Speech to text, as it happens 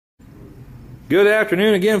Good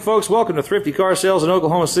afternoon again, folks. Welcome to Thrifty Car Sales in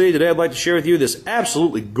Oklahoma City. Today I'd like to share with you this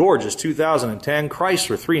absolutely gorgeous 2010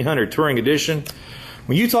 Chrysler 300 Touring Edition.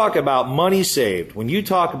 When you talk about money saved, when you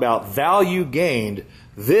talk about value gained,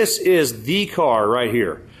 this is the car right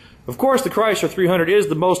here. Of course, the Chrysler 300 is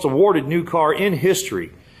the most awarded new car in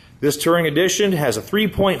history. This Touring Edition has a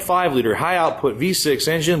 3.5-liter high-output V6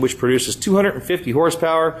 engine which produces 250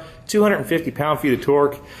 horsepower, 250 pound-feet of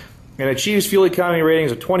torque, and achieves fuel economy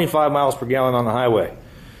ratings of 25 miles per gallon on the highway.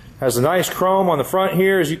 Has a nice chrome on the front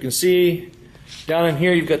here, as you can see. Down in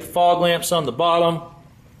here you've got the fog lamps on the bottom.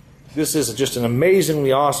 This is just an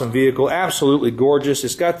amazingly awesome vehicle, absolutely gorgeous.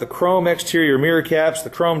 It's got the chrome exterior mirror caps, the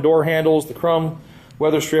chrome door handles, the chrome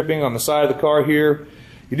weather stripping on the side of the car here.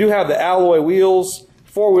 You do have the alloy wheels,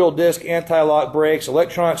 four-wheel disc anti-lock brakes,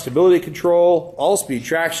 electronic stability control, all-speed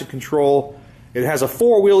traction control. It has a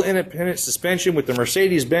four-wheel independent suspension with the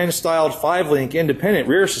Mercedes-Benz styled 5-link independent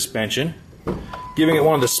rear suspension, giving it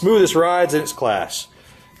one of the smoothest rides in its class.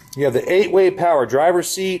 You have the 8-way power driver's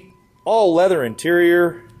seat, all leather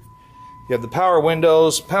interior. You have the power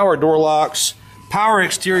windows, power door locks, power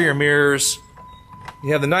exterior mirrors.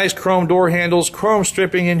 You have the nice chrome door handles, chrome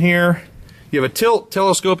stripping in here. You have a tilt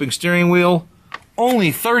telescoping steering wheel.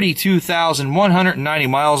 Only 32,190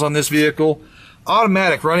 miles on this vehicle.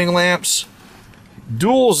 Automatic running lamps.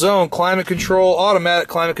 Dual zone climate control, automatic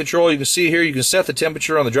climate control. You can see here you can set the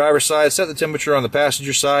temperature on the driver's side, set the temperature on the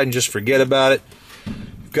passenger side, and just forget about it.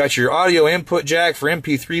 You've got your audio input jack for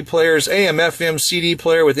MP3 players, AM, FM, CD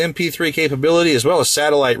player with MP3 capability, as well as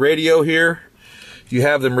satellite radio here. You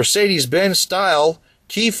have the Mercedes-Benz style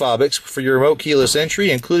key fobics for your remote keyless entry,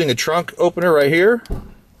 including a trunk opener right here.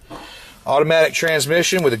 Automatic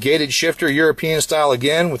transmission with a gated shifter, European style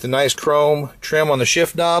again, with a nice chrome trim on the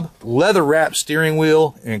shift knob, leather wrapped steering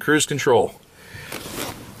wheel, and cruise control.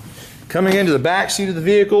 Coming into the back seat of the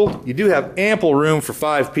vehicle, you do have ample room for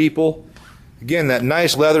 5 people. Again, that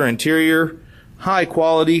nice leather interior, high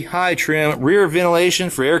quality, high trim, rear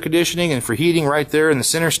ventilation for air conditioning and for heating right there in the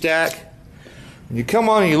center stack. When you come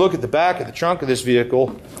on and you look at the back of the trunk of this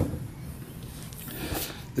vehicle,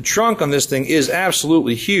 the trunk on this thing is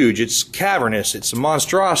absolutely huge. It's cavernous. It's a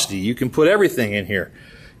monstrosity. You can put everything in here.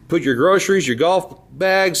 Put your groceries, your golf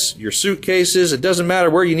bags, your suitcases. It doesn't matter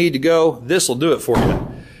where you need to go. This will do it for you.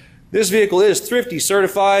 This vehicle is Thrifty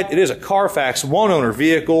certified. It is a Carfax one-owner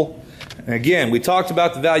vehicle. And again, we talked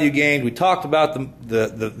about the value gained. We talked about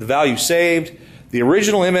the value saved. The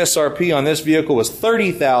original MSRP on this vehicle was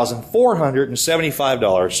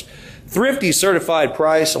 $30,475. Thrifty certified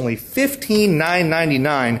price, only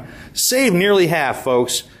 $15,999. Save nearly half,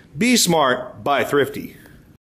 folks. Be smart, buy thrifty.